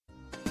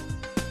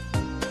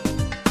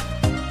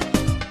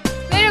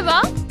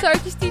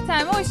Turkish Tea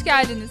Time'a hoş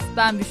geldiniz.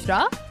 Ben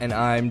Büşra. And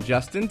I'm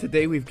Justin.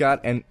 Today we've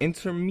got an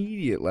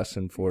intermediate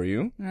lesson for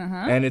you.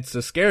 And it's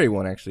a scary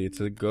one, actually.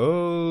 It's a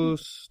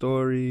ghost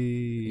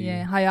story.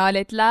 Yeah,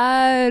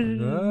 hayaletler.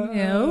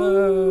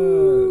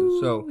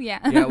 So,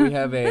 we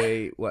have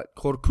a,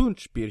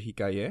 korkunç bir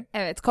hikaye.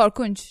 Evet,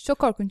 korkunç. Çok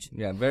korkunç.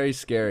 Yeah, very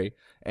scary.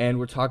 And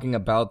we're talking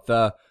about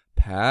the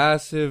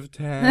passive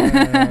tense.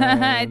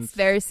 It's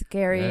very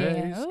scary.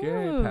 Very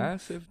scary.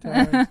 Passive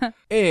tense.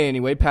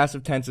 Anyway,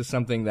 passive tense is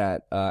something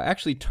that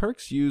actually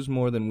Turks use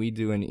more than we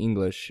do in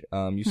English.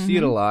 You see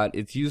it a lot.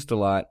 It's used a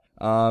lot.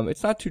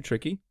 It's not too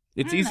tricky.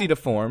 It's easy to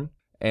form.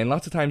 And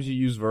lots of times you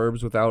use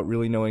verbs without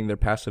really knowing they're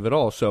passive at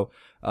all. So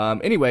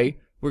anyway,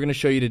 we're going to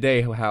show you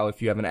today how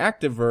if you have an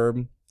active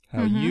verb,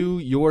 how you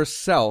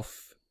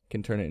yourself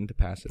can turn it into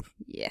passive.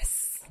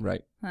 Yes.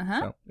 Right.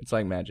 So it's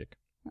like magic.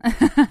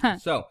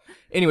 So,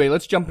 anyway,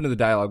 let's jump into the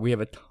dialogue. We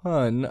have a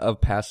ton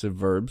of passive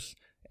verbs,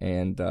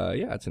 and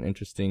it's an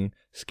interesting,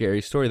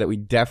 scary story that we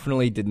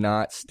definitely did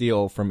not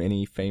steal from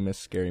any famous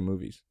scary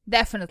movies.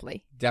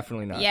 Definitely.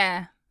 Definitely not.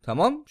 Yeah.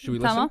 Tamam? Should we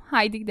listen? Tamam,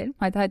 haydi gidelim.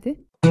 Hadi.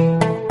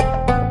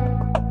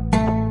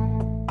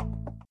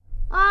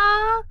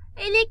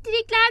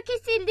 Elektrikler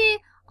kesildi.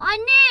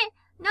 Anne,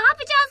 ne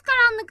yapacağız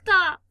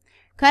karanlıkta?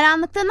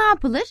 Karanlıkta ne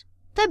yapılır?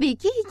 Tabii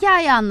ki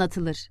hikaye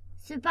anlatılır.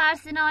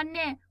 Süpersin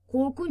anne.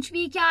 Korkunç bir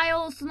hikaye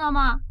olsun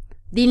ama.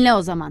 Dinle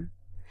o zaman.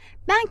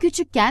 Ben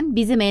küçükken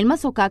bizim Elma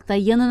Sokak'ta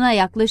yanına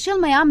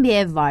yaklaşılmayan bir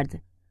ev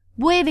vardı.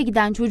 Bu eve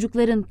giden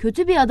çocukların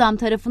kötü bir adam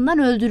tarafından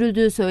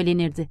öldürüldüğü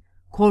söylenirdi.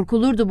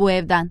 Korkulurdu bu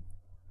evden.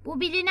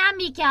 Bu bilinen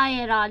bir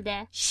hikaye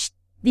herhalde. Şşt,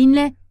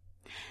 dinle.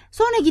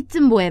 Sonra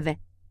gittim bu eve.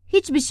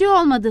 Hiçbir şey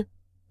olmadı.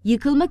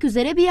 Yıkılmak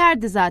üzere bir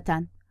yerdi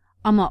zaten.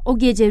 Ama o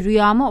gece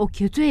rüyama o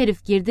kötü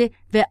herif girdi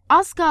ve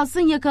az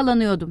kalsın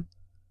yakalanıyordum.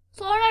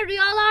 Sonra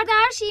rüyalarda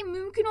her şeyin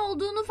mümkün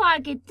olduğunu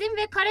fark ettin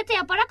ve karate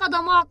yaparak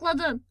adamı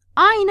akladın.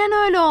 Aynen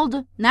öyle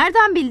oldu.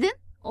 Nereden bildin?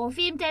 O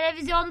film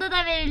televizyonda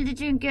da verildi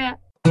çünkü.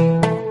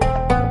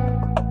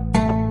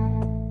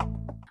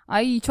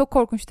 Ay çok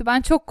korkunçtu.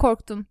 Ben çok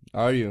korktum.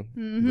 Are you?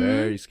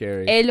 Very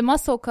scary. Elma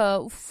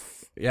Sokağı.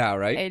 Uf. Yeah,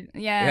 right?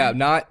 Yeah,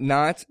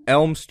 not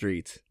Elm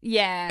Street.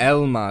 Yeah.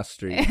 Elma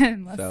Street.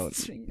 Elma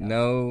Street.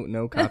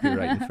 No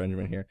copyright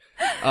infringement here.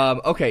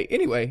 Okay,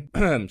 anyway,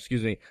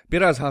 excuse me.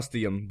 Biraz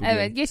hastayım bugün.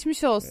 Evet,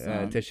 geçmiş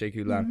olsun.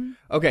 Teşekkürler.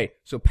 Okay,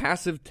 so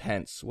passive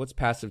tense. What's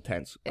passive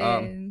tense?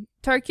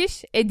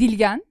 Turkish,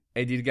 edilgen.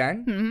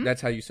 Edilgen?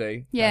 That's how you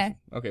say? Yeah.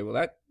 Passive. Okay,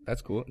 well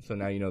that's cool. So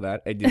now you know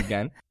that.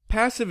 Edilgen.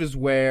 Passive is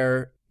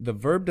where the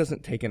verb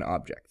doesn't take an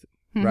object.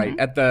 Right?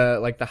 At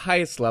the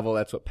highest level,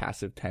 that's what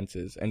passive tense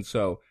is. And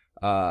so,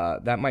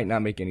 that might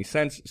not make any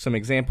sense. Some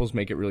examples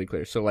make it really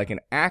clear. So like an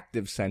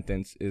active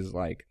sentence is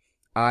like,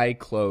 I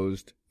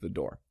closed the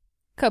door.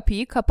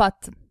 Kapıyı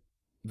kapattım.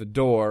 The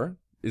door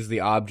is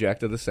the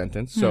object of the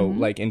sentence. So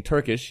like in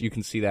Turkish, you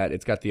can see that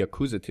it's got the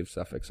accusative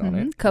suffix on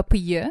it.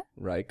 Kapıyı.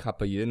 Right?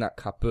 Kapıyı, not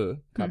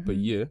kapı.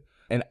 Kapıyı.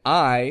 And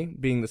I,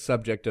 being the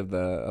subject of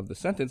the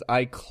sentence,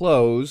 I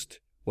closed.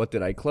 What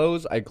did I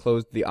close? I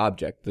closed the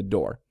object, the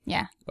door.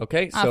 Yeah.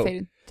 Okay, so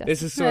Aferin,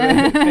 this is sort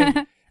of,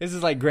 this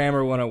is like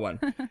grammar 101.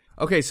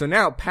 Okay, so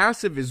now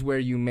passive is where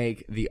you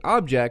make the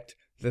object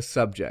the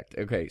subject.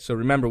 Okay, so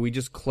remember, we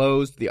just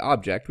closed the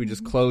object. We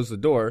just closed the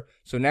door.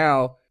 So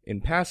now,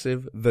 in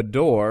passive, the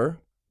door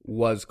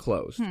was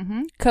closed.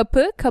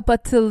 Kapı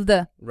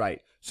kapatıldı.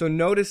 Right. So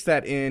notice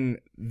that in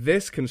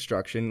this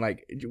construction,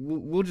 like,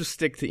 we'll just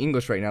stick to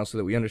English right now so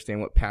that we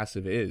understand what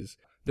passive is.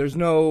 There's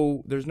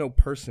no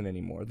person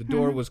anymore. The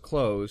door was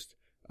closed,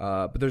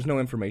 but there's no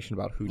information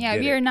about who did it. Yeah,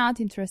 we are not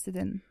interested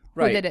in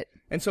who did it.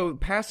 And so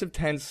passive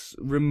tense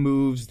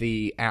removes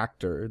the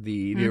actor,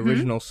 the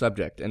original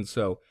subject. And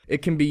so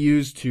it can be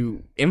used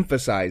to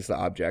emphasize the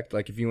object.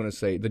 Like if you want to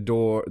say the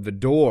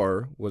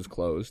door was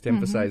closed, to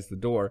emphasize the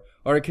door.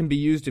 Or it can be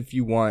used if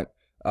you want,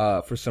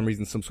 for some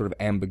reason, some sort of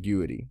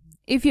ambiguity.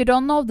 If you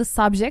don't know the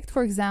subject,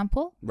 for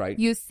example, right.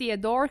 You see a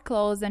door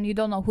closed and you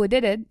don't know who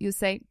did it, you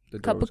say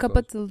kapı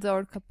kapatıldı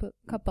or kapı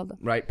kapalı.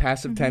 Right.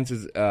 Passive tense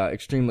is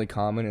extremely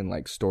common in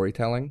like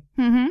storytelling.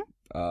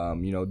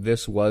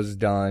 This was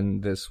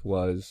done, this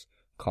was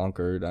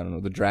conquered, I don't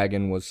know, the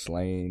dragon was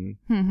slain.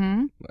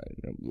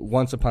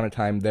 Once upon a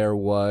time there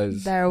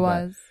was.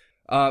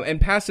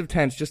 And passive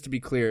tense, just to be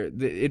clear,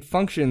 it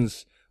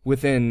functions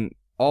within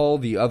all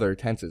the other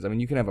tenses. I mean,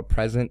 you can have a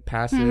present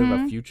passive,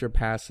 a future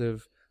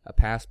passive, a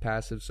past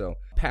passive. So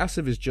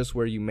passive is just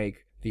where you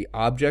make the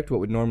object, what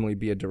would normally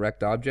be a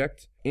direct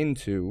object,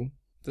 into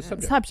the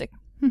subject.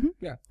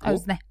 Yeah.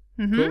 Cool.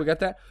 Cool, we got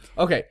that?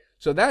 Okay,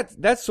 so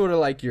that's sort of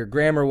like your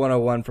grammar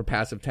 101 for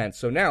passive tense.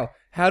 So now,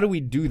 how do we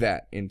do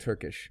that in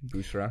Turkish,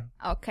 Bushra?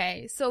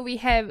 Okay, so we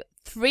have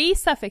 3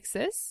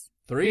 suffixes.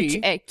 3? 3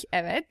 ek,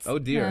 evet. Oh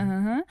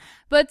dear.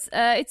 But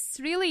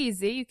it's really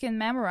easy. You can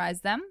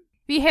memorize them.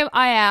 We have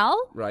IL.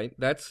 Right,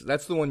 that's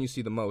the one you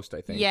see the most, I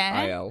think.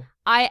 Yeah. IL.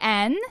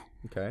 IN.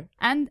 Okay.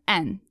 And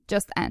N.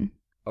 Just N.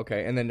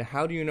 Okay, and then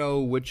how do you know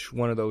which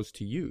one of those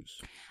to use?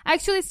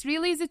 Actually, it's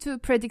really easy to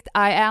predict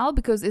IL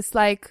because it's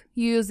like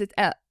you use it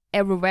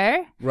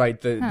everywhere. Right,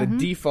 the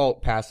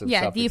default passive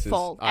suffix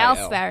default, is IL.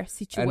 elsewhere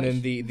situation.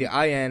 And then the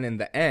IN and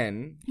the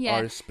N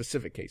are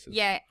specific cases.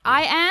 Yeah,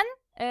 IN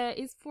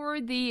is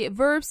for the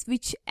verbs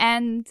which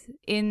end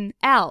in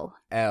L.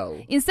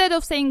 L. Instead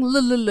of saying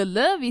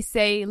l, we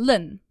say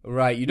ln.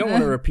 Right, you don't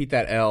want to repeat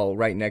that L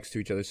right next to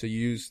each other, so you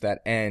use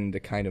that N to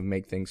kind of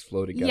make things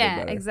flow together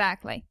better. Yeah,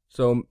 exactly.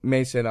 So,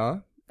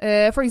 mesela?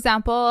 For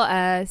example,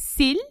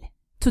 sil,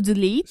 to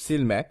delete.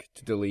 Silmek,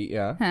 to delete,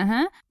 yeah.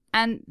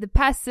 And the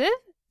passive,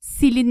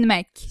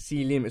 silinmek.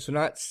 So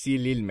not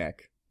sililmek.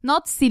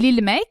 Not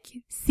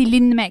sililmek,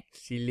 silinmek.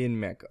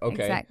 Silinmek,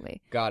 okay.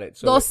 Exactly. Got it.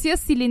 So Dosya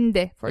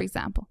silindi, for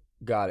example.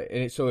 Got it.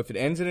 And so if it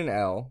ends in an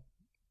L,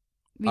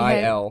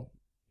 IL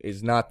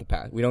is not the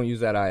pass. We don't use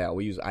that IL.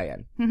 We use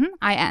IN.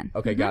 IN.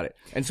 Okay, got it.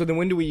 And so then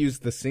when do we use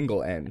the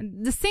single N?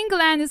 The single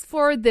N is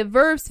for the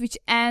verbs which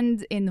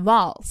end in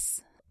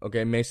vowels.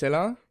 Okay,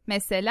 mesela?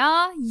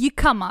 Mesela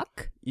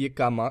yıkamak.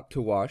 Yıkamak,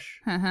 to wash.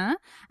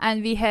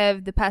 And we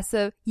have the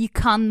passive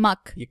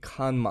yıkanmak.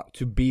 Yıkanmak,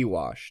 to be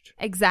washed.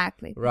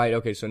 Exactly. Right,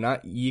 okay, so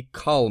not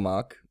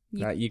yıkalmak,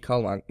 not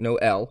yıkalmak, no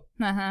L.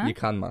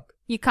 Yıkanmak.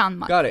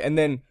 Yıkanmak. Got it. And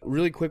then,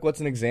 really quick,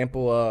 what's an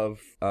example of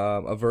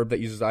a verb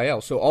that uses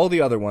IL? So all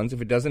the other ones,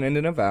 if it doesn't end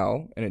in a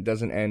vowel and it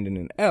doesn't end in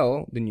an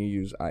L, then you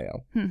use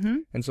IL.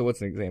 And so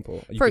what's an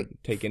example? You can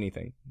take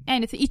anything.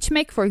 Anything.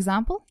 İçmek, for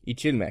example.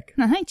 İçilmek.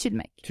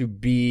 İçilmek. To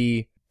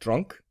be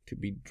drunk. To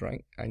be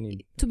drunk.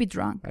 To be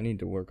drunk. I need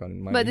to work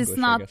on my But English, it's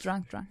not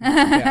drunk.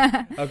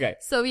 Yeah. Okay.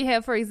 So we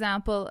have, for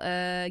example,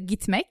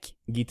 gitmek.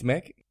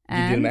 Gitmek.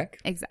 Gidilmek.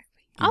 Exactly.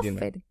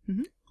 Gidilmek.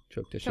 Aferin.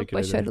 Çok teşekkür Çok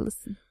ederim.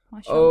 başarılısın.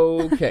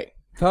 Maşallah. Okay.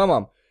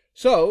 Tamam.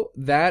 So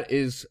that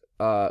is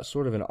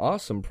sort of an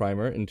awesome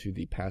primer into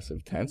the passive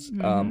tense.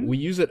 We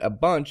use it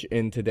a bunch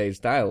in today's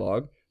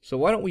dialogue. So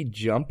why don't we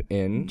jump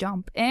in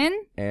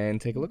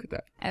and take a look at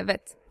that?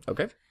 Evet.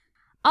 Okay.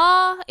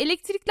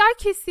 Elektrikler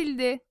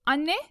kesildi.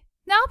 Anne,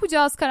 ne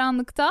yapacağız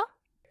karanlıkta?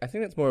 I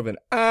think that's more of an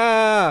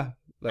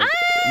like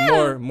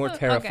more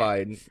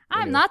terrified. Okay.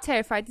 I'm not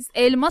terrified. It's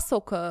Elma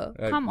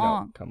Sokağı. Come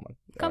on.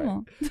 Come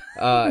on.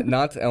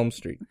 Not Elm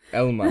Street.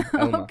 Elma.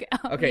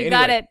 Okay,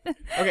 got it.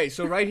 Okay,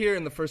 so right here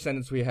in the first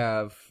sentence we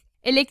have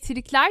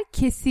elektrikler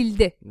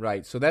kesildi.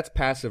 Right, so that's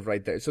passive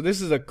right there. So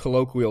this is a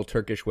colloquial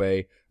Turkish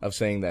way of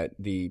saying that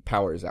the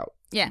power is out.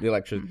 Yeah.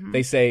 The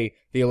They say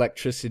the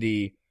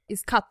electricity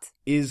is cut.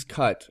 Was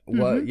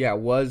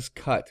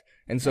cut.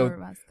 And so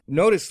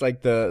notice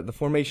like the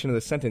formation of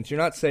the sentence.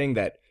 You're not saying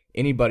that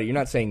you're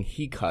not saying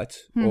he cut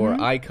or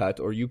I cut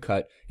or you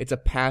cut. It's a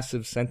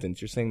passive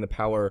sentence. You're saying the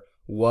power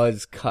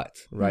was cut,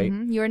 right?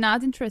 You're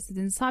not interested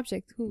in the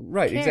subject. Who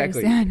cares?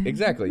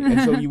 Exactly.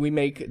 And so we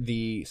make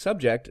the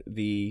subject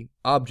the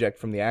object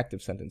from the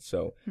active sentence.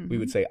 So we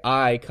would say,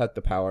 I cut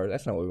the power.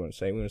 That's not what we want to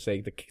say. We want to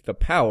say the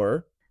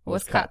power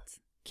was cut.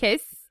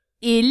 Kes,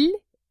 il.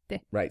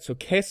 Right. So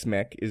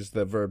kesmek is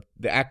the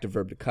active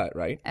verb to cut,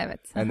 right? Evet.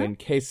 And then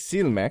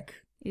kesilmek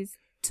is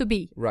to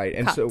be. Right.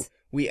 And cut. so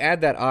we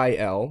add that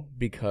IL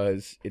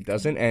because it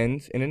doesn't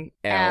end in an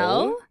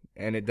L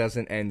and it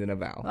doesn't end in a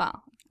vowel.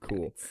 Wow.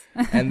 Cool.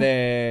 And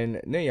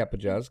then ne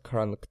yapacağız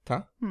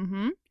karanlıkta?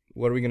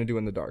 What are we going to do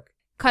in the dark?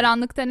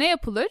 Karanlıkta ne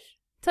yapılır?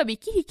 Tabii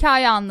ki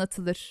hikaye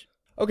anlatılır.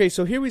 Okay,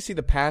 so here we see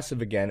the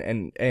passive again,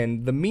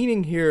 and the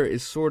meaning here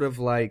is sort of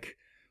like,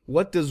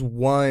 what does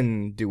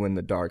one do in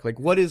the dark? Like,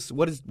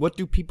 what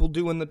do people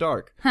do in the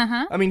dark?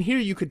 I mean, here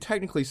you could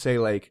technically say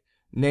like,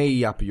 ne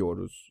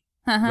yapıyoruz,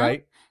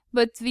 right?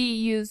 But we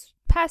use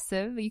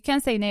passive. You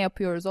can say ne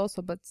yapıyoruz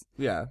also, but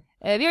yeah.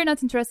 We are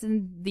not interested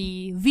in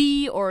the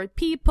we or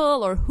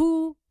people or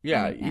who.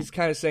 Yeah, he's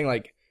kind of saying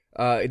like,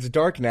 it's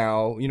dark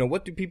now. You know,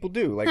 what do people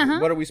do? Like,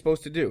 what are we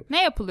supposed to do?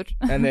 Ne yapılır?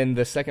 And then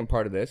the second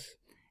part of this.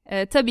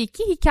 Tabii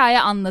ki hikaye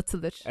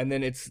anlatılır. And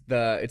then it's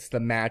the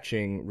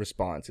matching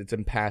response. It's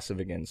in passive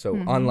again. So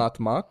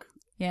anlatmak.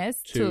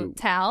 Yes, to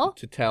tell.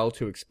 To tell,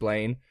 to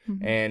explain.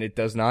 And it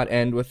does not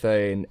end with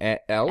an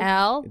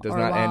L. It does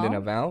not end in a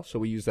vowel. So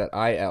we use that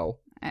IL.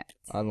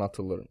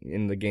 Anlatılır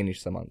in the geniş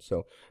zaman.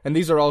 So, and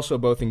these are also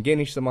both in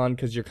geniş zaman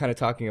because you're kind of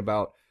talking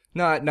about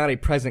not a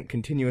present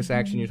continuous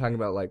action. You're talking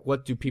about like,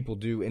 what do people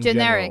do in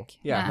general?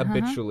 Yeah,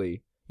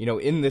 habitually. You know,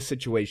 in this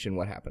situation,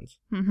 what happens?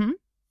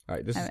 All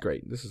right, this is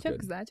great. This is çok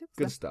good. Güzel, çok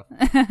good güzel. stuff.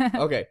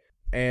 Okay,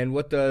 and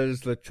what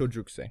does the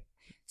çocuk say?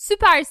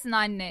 Süpersin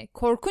anne.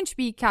 Korkunç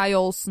bir hikaye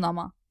olsun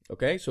ama.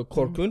 Okay, so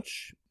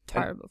korkunç,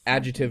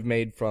 adjective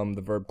made from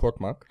the verb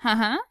korkmak,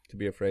 to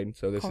be afraid.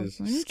 So this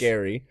korkunç. is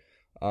scary.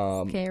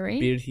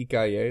 Scary. Bir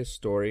hikaye,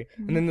 story.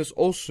 And then this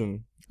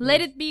olsun.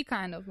 Let it be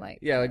kind of like.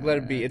 Yeah, like let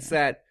it be. It's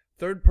that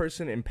third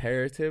person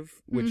imperative,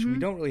 which we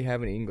don't really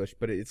have in English,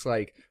 but it's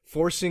like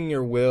forcing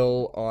your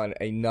will on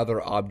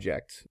another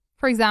object.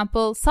 For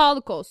example,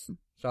 sağlık olsun.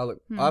 Sağlık,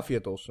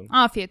 afiyet olsun.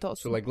 Afiyet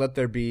olsun. So like, let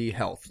there be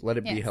health. Let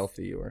it be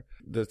healthy. Or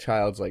the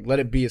child's like, let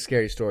it be a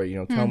scary story. You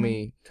know, tell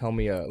me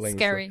a language.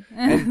 Scary.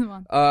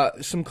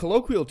 And, some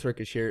colloquial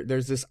Turkish here.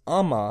 There's this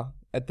ama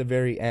at the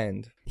very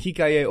end.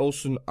 Hikaye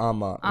olsun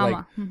ama.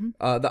 Ama.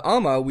 Like, the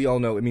ama, we all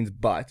know it means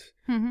but.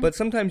 But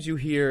sometimes you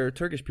hear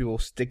Turkish people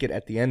stick it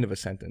at the end of a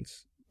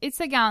sentence.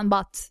 It's again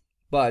but.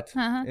 But, Hı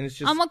hı. and it's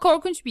just... Ama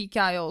korkunç bir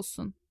hikaye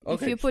olsun. Okay.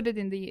 If you put it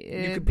in the you could put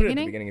it at the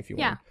beginning. beginning if you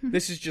Yeah. want.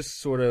 This is just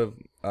sort of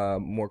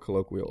more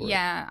colloquial. Right?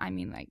 Yeah, I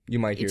mean like You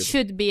might hear it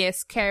should be a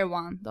scary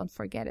one. Don't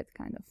forget it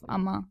kind of.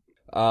 Ama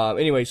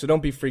anyway, so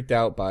don't be freaked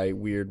out by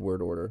weird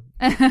word order.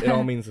 It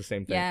all means the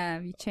same thing. yeah,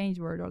 we change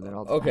word order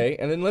all the Okay,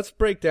 and then let's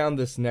break down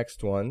this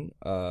next one.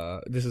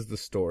 This is the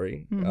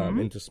story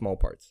into small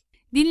parts.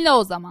 Dinle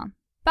o zaman.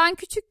 Ben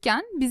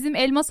küçükken bizim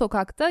Elma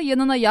Sokak'ta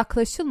yanına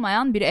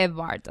yaklaşılmayan bir ev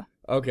vardı.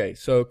 Okay,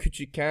 so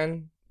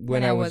küçükken,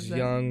 when I was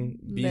young,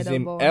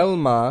 bizim boy.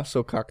 Elma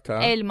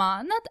Sokak'ta.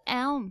 Elma, not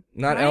elm.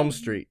 Not right? Elm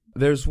Street.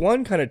 There's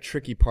one kind of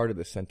tricky part of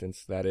the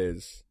sentence that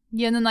is...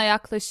 Yanına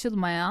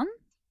yaklaşılmayan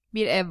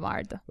bir ev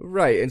vardı.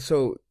 Right, and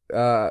so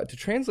to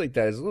translate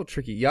that is a little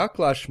tricky.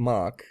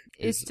 Yaklaşmak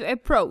Is to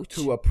approach.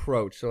 To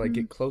approach, so like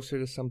get closer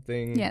to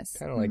something. Yes.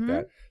 Kind of like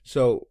that.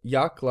 So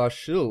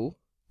yaklaşıl...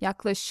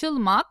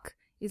 Yaklaşılmak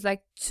is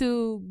like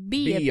to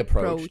be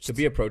approached. To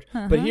be approached.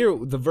 But here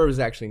the verb is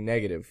actually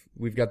negative.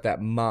 We've got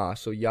that ma,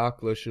 so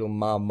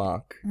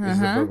yaklaşılmamak is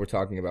the verb we're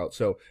talking about.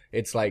 So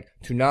it's like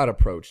to not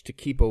approach, to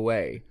keep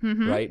away,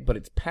 right? But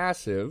it's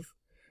passive.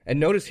 And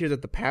notice here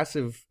that the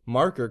passive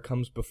marker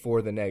comes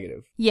before the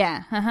negative.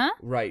 Yeah.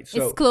 Right.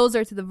 So it's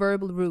closer to the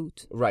verbal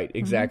root. Right,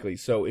 exactly.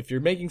 So if you're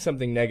making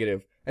something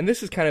negative, and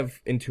this is kind of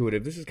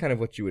intuitive, this is kind of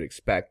what you would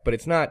expect, but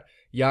it's not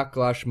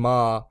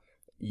yaklaşma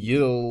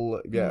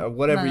yıl,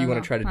 whatever you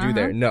want to try to do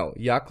there. No,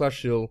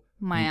 yaklaşıl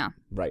Maya.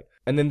 Right.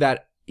 And then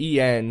that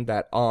en,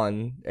 that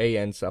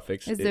an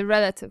suffix is the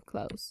relative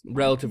clause.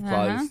 Relative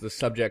clause, the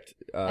subject.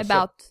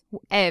 About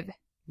ev.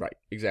 Right,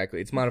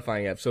 exactly. It's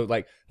modifying ev. So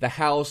like the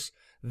house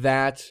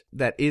that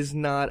is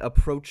not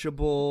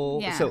approachable.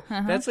 Yeah, so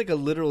that's like a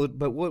literal,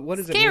 but what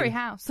does it mean? Scary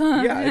house.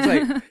 Yeah, it's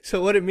like,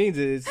 so what it means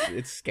is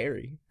it's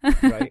scary,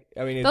 right?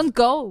 I mean, it's, don't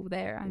go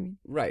there. I mean,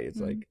 right. It's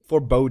like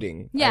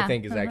foreboding, yeah, I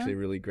think is actually a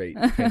really great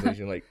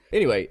translation. Like,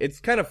 anyway, it's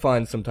kind of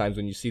fun sometimes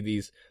when you see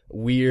these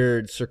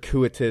weird,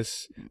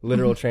 circuitous,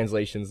 literal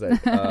translations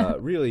that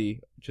really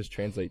just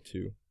translate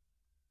to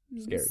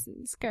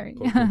scary. Scary.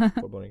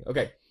 Foreboding.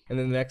 Okay. And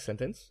then the next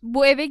sentence.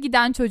 Bu eve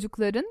giden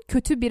çocukların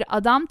kötü bir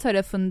adam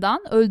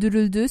tarafından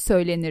öldürüldüğü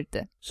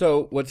söylenirdi.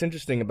 So what's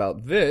interesting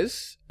about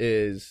this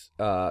is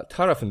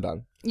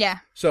tarafından. Yeah.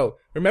 So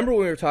remember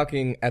when we were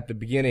talking at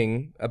the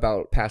beginning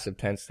about passive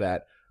tense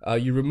that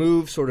you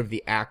remove sort of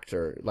the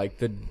actor, like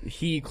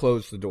he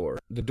closed the door.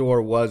 The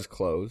door was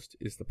closed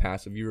is the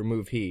passive. You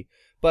remove he.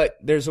 But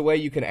there's a way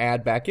you can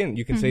add back in.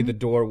 You can say the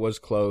door was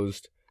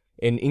closed.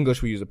 In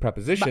English we use a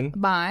preposition.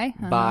 By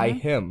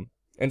him.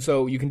 And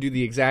so you can do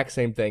the exact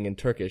same thing in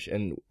Turkish,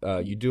 and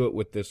you do it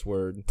with this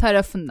word.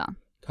 Tarafından.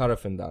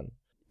 Tarafından.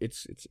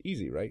 It's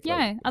easy, right? Yeah,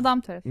 like,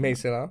 adam tarafından.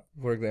 Mesela,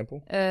 for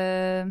example.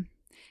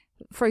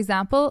 For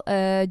example,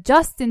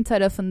 Justin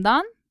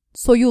tarafından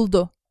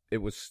soyuldu.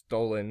 It was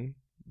stolen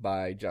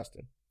by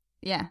Justin.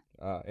 Yeah.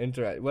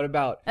 Interesting. What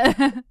about...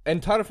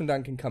 and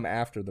tarafından can come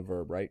after the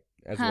verb, right?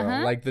 As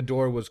well. Like the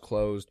door was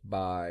closed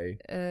by,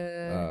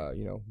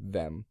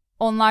 them.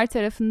 Onlar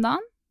tarafından.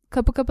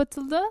 Kapı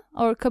kapatıldı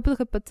or kapı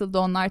kapatıldı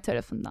onlar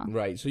tarafından.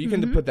 Right. So you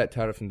can put that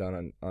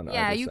tarafından on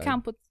yeah, either you side.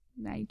 can put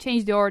you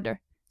change the order.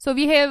 So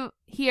we have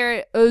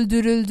here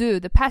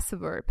öldürüldü, the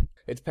passive verb.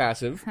 It's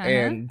passive,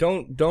 and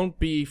don't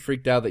be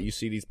freaked out that you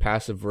see these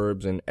passive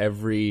verbs in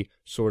every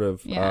sort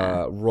of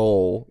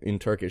role in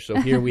Turkish. So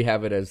here we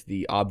have it as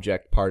the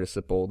object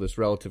participle, this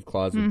relative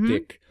clause of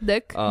dik.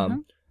 Dik.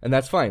 And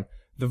that's fine.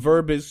 The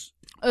verb is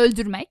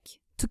öldürmek,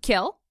 to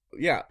kill.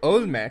 Yeah,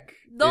 ölmek.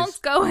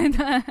 Don't go in.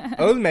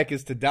 Ölmek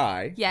is to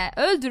die. Yeah,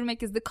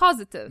 öldürmek is the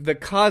causative. The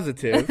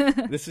causative.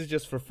 This is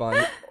just for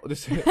fun.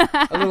 This is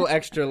a little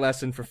extra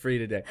lesson for free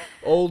today.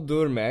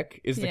 Öldürmek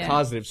is the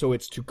causative, so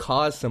it's to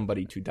cause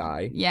somebody to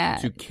die. Yeah.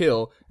 To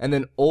kill, and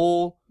then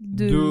öldürülmek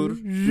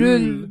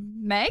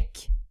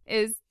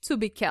is to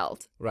be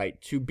killed. Right,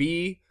 to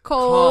be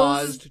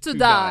caused to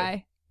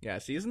die. Yeah,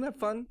 see, isn't that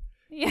fun?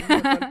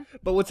 Yeah.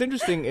 But what's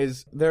interesting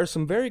is there are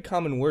some very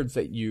common words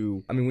that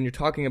when you're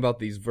talking about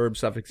these verb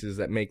suffixes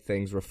that make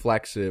things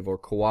reflexive or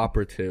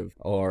cooperative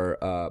or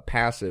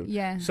passive,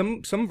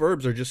 some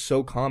verbs are just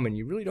so common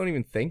you really don't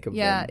even think of them.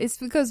 Yeah, it's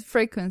because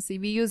frequency.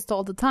 We use it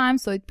all the time,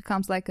 so it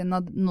becomes like a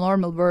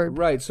normal verb.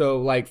 Right, so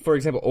like, for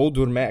example,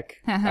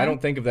 öldürmek, I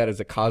don't think of that as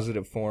a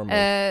causative form.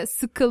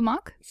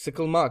 Sıkılmak.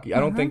 Sıkılmak, I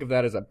don't think of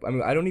that as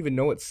I don't even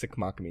know what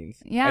sıkmak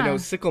means. Yeah. I know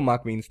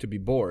sıkılmak means to be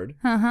bored.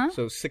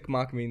 So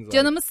sıkmak means like...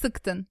 Canımı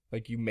sıktın.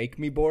 Like you make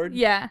me bored?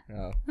 Yeah.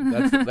 Oh,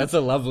 that's a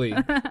lovely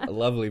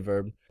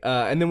verb.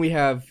 And then we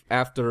have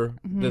after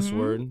this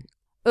word.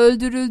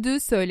 Öldürüldüğü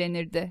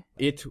söylenirdi.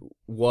 It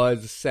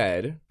was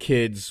said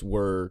kids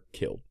were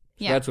killed.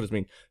 So that's what it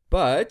means.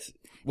 But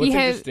what's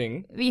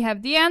interesting. We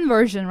have the N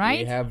version,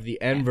 right? We have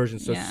the N version.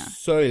 So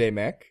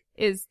söylemek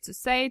is to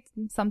say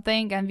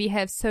something, and we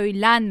have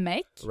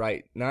söylenmek.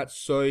 Right, not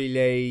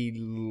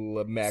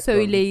söyleyilmek.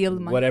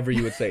 Söyleyilmek. Whatever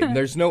you would say.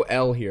 There's no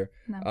L here.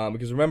 No.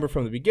 Because remember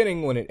from the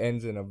beginning, when it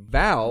ends in a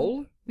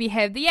vowel, we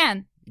have the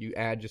N. You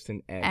add just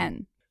an N.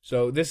 N.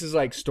 So this is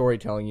like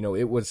storytelling, you know,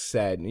 it was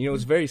said. You know,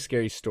 it's very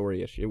scary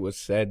story-ish. It was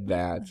said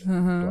that,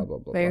 blah, blah,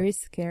 blah. Very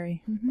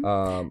scary.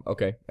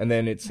 Okay. And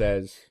then it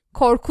says...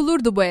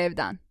 Korkulurdu bu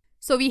evden.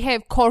 So we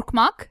have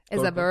korkmak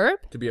as a verb.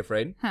 To be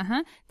afraid.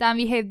 Then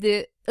we have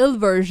the il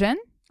version,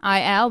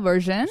 il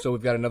version. So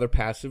we've got another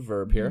passive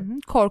verb here.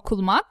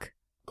 Korkulmak.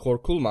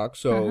 Korkulmak,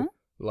 so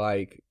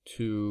like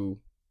to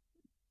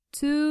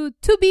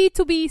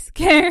be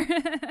scared.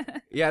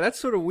 Yeah, that's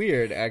sort of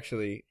weird,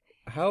 actually.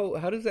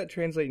 How does that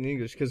translate in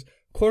English? Because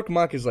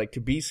korkmak is like to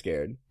be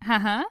scared.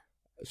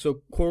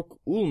 So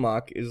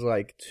korkulmak is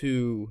like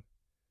to...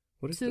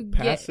 What is the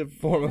passive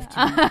form of to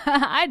be?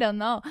 I don't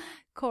know.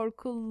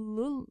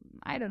 Korkulul.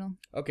 I don't know.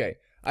 Okay.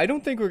 I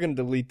don't think we're going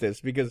to delete this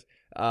because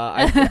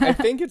I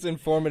think it's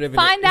informative.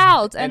 Find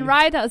out and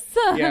write us.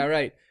 Yeah,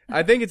 right.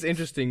 I think it's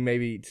interesting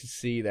maybe to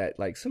see that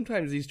like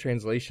sometimes these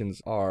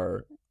translations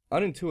are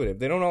unintuitive.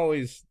 They don't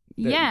always...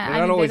 They're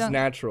not always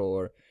natural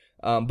or...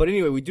 but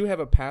anyway, we do have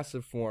a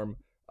passive form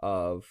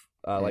of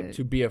like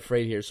to be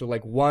afraid here. So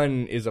like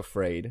one is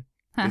afraid.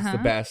 It's the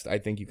best I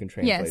think you can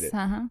translate it.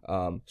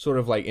 Sort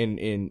of like in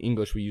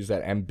English we use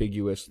that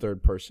ambiguous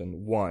third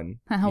person. One.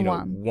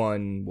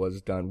 One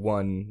was done.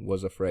 One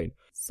was afraid.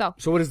 So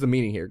what is the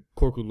meaning here?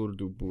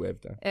 Korkulurdu bu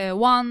evde.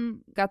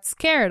 One got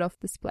scared of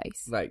this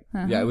place. Right.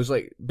 Yeah, it was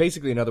like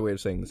basically another way of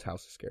saying this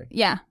house is scary.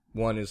 Yeah.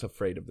 One is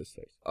afraid of this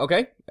place.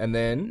 Okay. And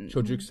then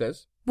çocuk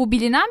says. Bu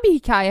bilinen bir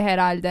hikaye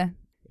herhalde.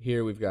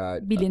 Here we've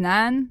got...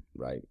 Bilinen.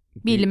 Right.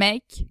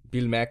 Bilmek.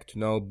 Bilmek to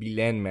know.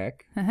 Bilenmek.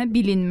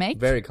 Bilinmek.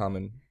 Very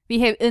common. We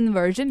have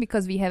inversion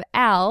because we have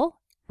L.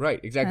 Right,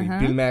 exactly.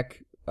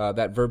 Bilmek,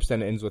 that verb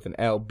then ends with an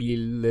L.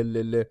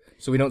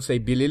 So we don't say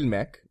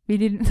bililmek.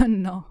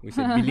 No. We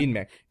say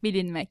bilinmek.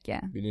 Bilinmek,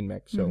 yeah.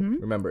 Bilinmek. So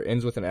remember,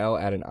 ends with an L,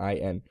 add an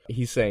I-N.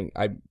 He's saying,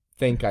 I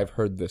think I've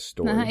heard this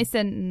story. It's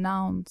a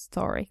noun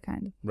story,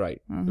 kind of.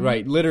 Right.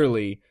 Right.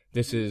 Literally,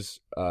 this is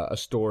a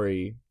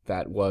story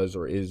that was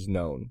or is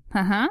known.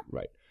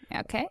 Right.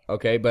 Okay.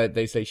 Okay, but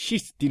they say,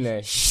 şşt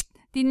dinle. Şşt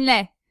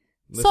dinle.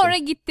 Sonra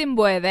gittim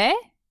bu eve.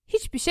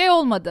 Hiçbir şey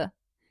olmadı.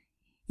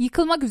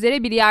 Yıkılmak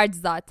üzere bir yerdi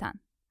zaten.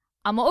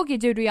 Ama o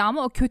gece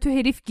rüyama o kötü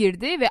herif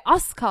girdi ve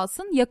az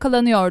kalsın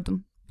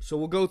yakalanıyordum. So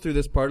we'll go through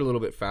this part a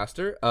little bit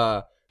faster.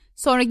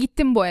 Sonra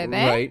gittim bu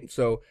eve. Right.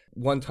 So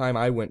one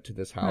time I went to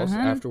this house.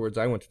 Afterwards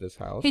I went to this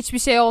house. Hiçbir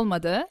şey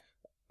olmadı.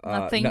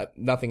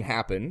 Nothing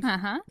happened.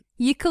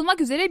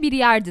 Yıkılmak üzere bir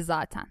yerdi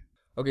zaten.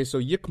 Okay, so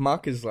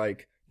yıkmak is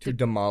like to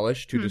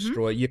demolish, to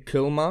destroy.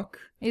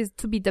 Yıkılmak is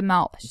to be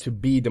demolished.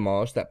 To be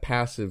demolished, that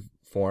passive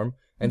form.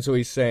 And so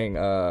he's saying,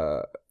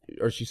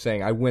 or she's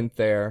saying, I went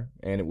there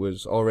and it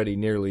was already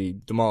nearly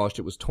demolished.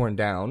 It was torn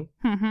down.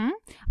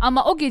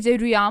 Ama o gece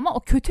rüyama o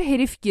kötü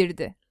herif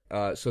girdi.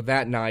 So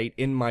that night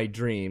in my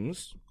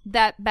dreams.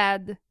 That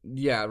bad.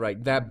 Yeah,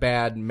 right. That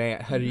bad man.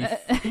 Herif.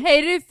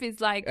 Herif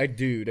is like. A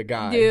dude, a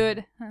guy.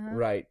 Dude.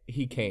 Right.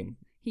 He came.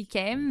 He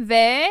came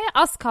ve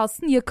az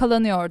kalsın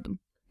yakalanıyordum.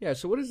 Yeah,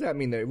 so what does that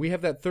mean there? We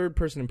have that third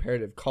person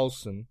imperative,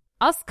 kalsın.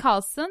 Az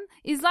kalsın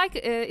is like,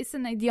 it's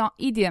an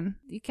idiom.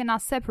 You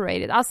cannot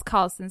separate it. Az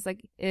kalsın is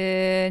like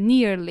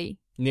nearly.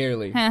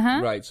 Nearly.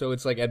 Right, so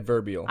it's like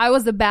adverbial. I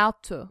was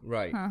about to.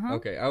 Right,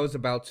 okay. I was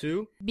about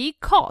to. Be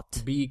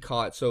caught. Be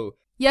caught, so.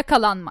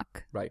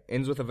 Yakalanmak. Right,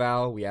 ends with a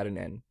vowel, we add an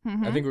N.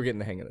 I think we're getting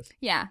the hang of this.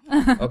 Yeah.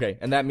 Okay,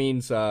 and that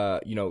means,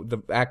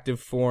 the active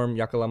form,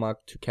 yakalamak,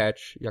 to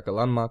catch,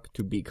 yakalanmak,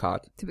 to be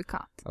caught. To be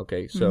caught.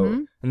 Okay, so,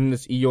 and then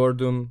this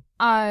iyordum.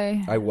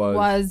 I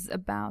was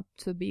about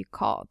to be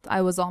caught.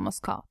 I was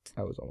almost caught.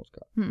 I was almost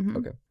caught.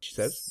 Okay. She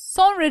says.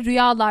 Sonra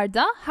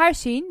rüyalarda her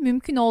şeyin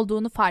mümkün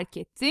olduğunu fark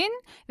ettin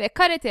ve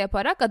karate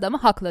yaparak adamı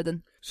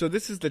hakladın. So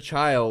this is the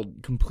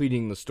child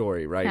completing the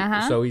story,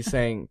 right? So he's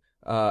saying,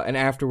 and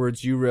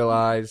afterwards you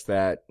realize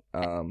that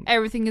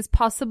everything is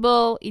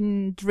possible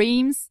in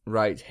dreams.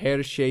 Right.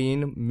 Her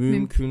şeyin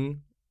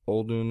mümkün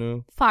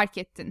olduğunu fark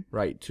ettin.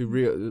 Right.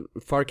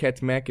 Fark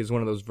etmek is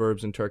one of those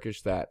verbs in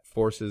Turkish that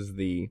forces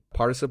the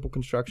participle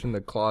construction,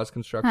 the clause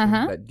construction,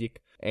 that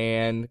dik.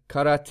 And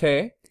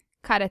karate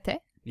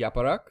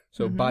yaparak.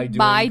 So by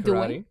doing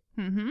karate.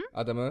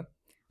 Adamı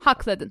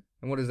hakladın.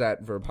 And what is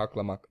that verb?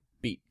 Haklamak.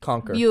 Beat.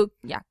 Conquer.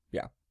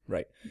 Yeah,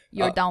 right.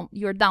 You're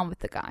down with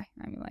the guy.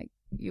 I mean, like,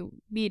 you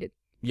beat it.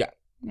 Yeah.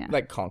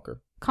 Like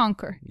conquer.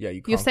 Yeah,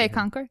 you say him.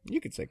 conquer? You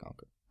could say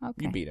conquer.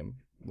 Okay. You beat him.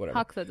 Whatever.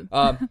 Hakladın.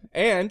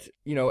 And,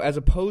 as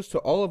opposed to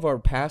all of our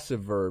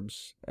passive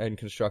verbs and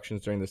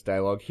constructions during this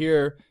dialogue,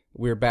 here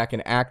we're back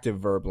in active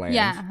verb land.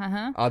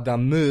 Yeah.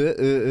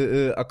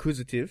 Adamı,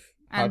 accusative.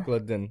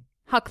 Hakladın.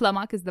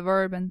 Haklamak is the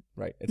verb and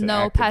right. It's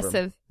no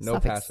passive. No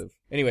passive.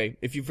 Anyway,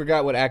 if you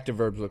forgot what active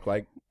verbs look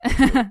like,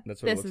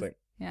 that's what it looks like.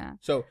 Yeah.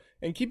 So,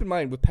 and keep in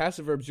mind, with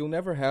passive verbs, you'll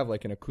never have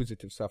like an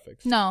accusative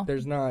suffix. No.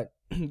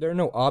 There are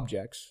no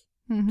objects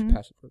to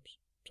passive verbs.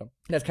 So,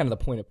 that's kind of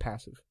the point of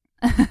passive.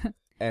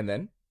 And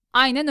then?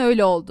 Aynen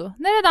öyle oldu.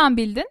 Nereden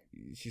bildin?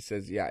 She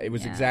says, yeah, it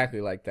was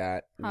exactly like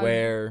that.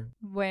 Where?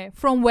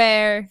 From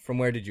where? From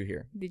where did you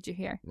hear? Did you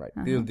hear? Right.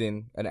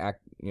 Bildin,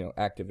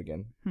 active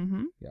again.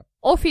 Yeah.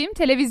 O film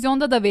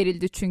televizyonda da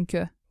verildi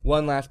çünkü.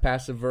 One last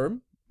passive verb.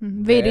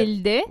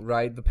 Verildi.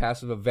 Right, the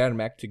passive of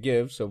vermek, to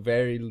give. So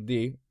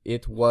verildi,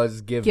 it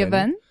was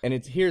given.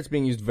 And here it's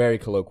being used very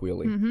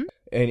colloquially.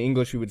 In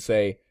English, we would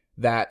say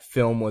that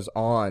film was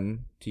on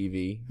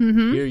TV.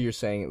 Here you're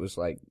saying it was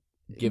like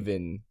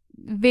given.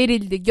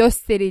 Verildi,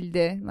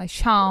 gösterildi. Like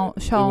shown.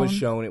 It was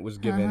shown, it was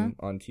given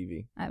on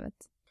TV. Evet.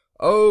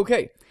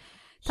 Okay.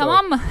 So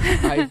Tamam mı?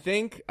 I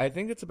think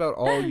that's about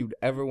all you'd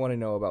ever want to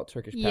know about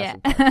Turkish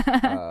passive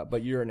tense.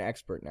 But you're an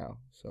expert now,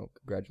 so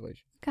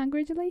congratulations.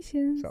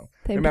 Congratulations. So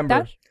Tebrikler.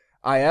 remember,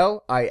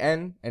 il,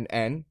 in, and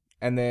n,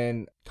 and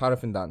then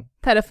tarafından.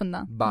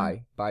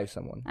 By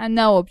someone. And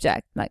no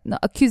object, like no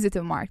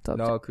accusative marked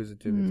object. No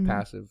accusative, it's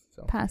passive.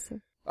 So. Passive.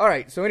 All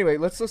right, so anyway,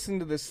 let's listen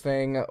to this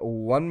thing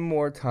one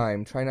more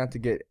time. Try not to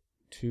get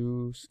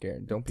too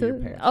scared. Don't pee your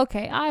pants.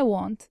 Okay, I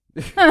won't.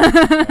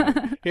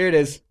 Here it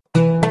is.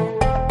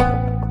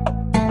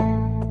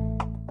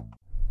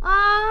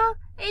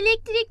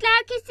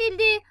 Elektrikler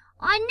kesildi.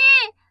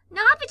 Anne, ne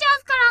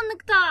yapacağız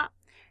karanlıkta?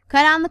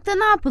 Karanlıkta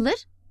ne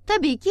yapılır?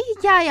 Tabii ki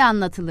hikaye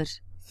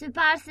anlatılır.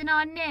 Süpersin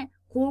anne.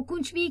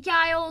 Korkunç bir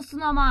hikaye olsun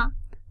ama.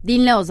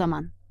 Dinle o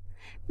zaman.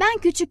 Ben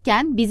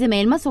küçükken bizim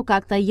Elma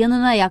Sokak'ta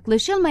yanına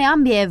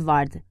yaklaşılmayan bir ev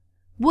vardı.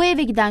 Bu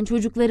eve giden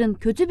çocukların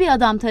kötü bir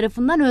adam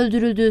tarafından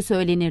öldürüldüğü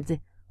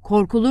söylenirdi.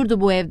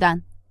 Korkulurdu bu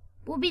evden.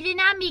 Bu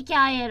bilinen bir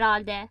hikaye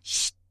herhalde.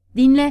 Şşt,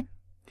 dinle.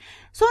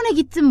 Sonra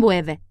gittim bu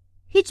eve.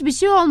 Hiçbir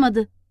şey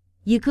olmadı.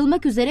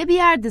 Yıkılmak üzere bir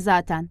yerdi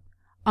zaten.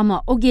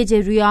 Ama o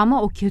gece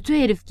rüyama o kötü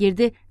herif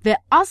girdi ve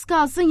az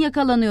kalsın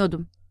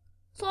yakalanıyordum.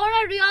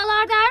 Sonra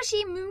rüyalarda her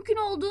şeyin mümkün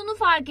olduğunu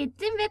fark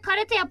ettin ve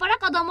karate yaparak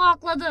adamı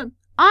akladın.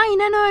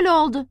 Aynen öyle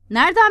oldu.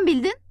 Nereden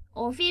bildin?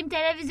 O film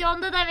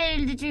televizyonda da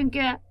verildi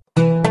çünkü.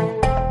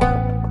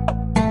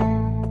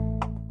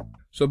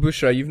 So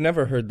Bushra, you've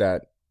never heard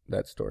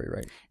that story,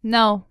 right?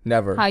 No.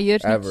 Never.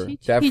 Hayır. Ever.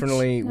 Hiç. We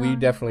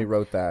definitely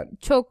wrote that.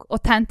 Çok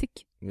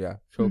otentik. Yeah,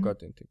 çok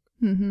authentic.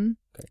 Okay.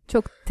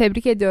 Çok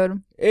tebrik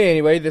ediyorum.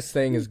 Anyway, this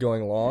thing is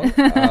going long.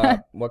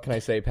 What can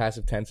I say?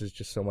 Passive tense is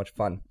just so much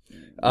fun.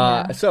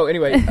 So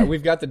anyway,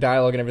 we've got the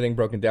dialogue and everything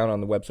broken down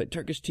on the website,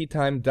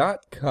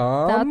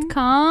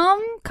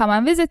 turkishteatime.com. Come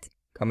and visit.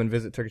 Come and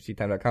visit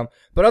turkishteatime.com.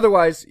 But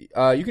otherwise,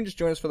 you can just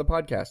join us for the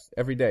podcast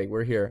every day.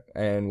 We're here,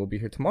 and we'll be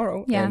here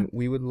tomorrow. Yeah. And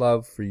we would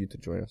love for you to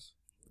join us.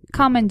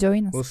 Come and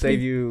join us. We'll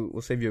save you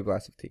a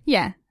glass of tea.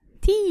 Yeah.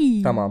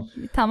 Tea. Tamam.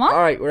 Tamam.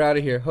 All right, we're out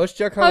of here.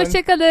 Hoşça kalın.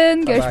 Hoşça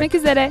kalın. Görüşmek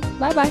üzere.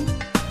 Bye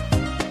bye.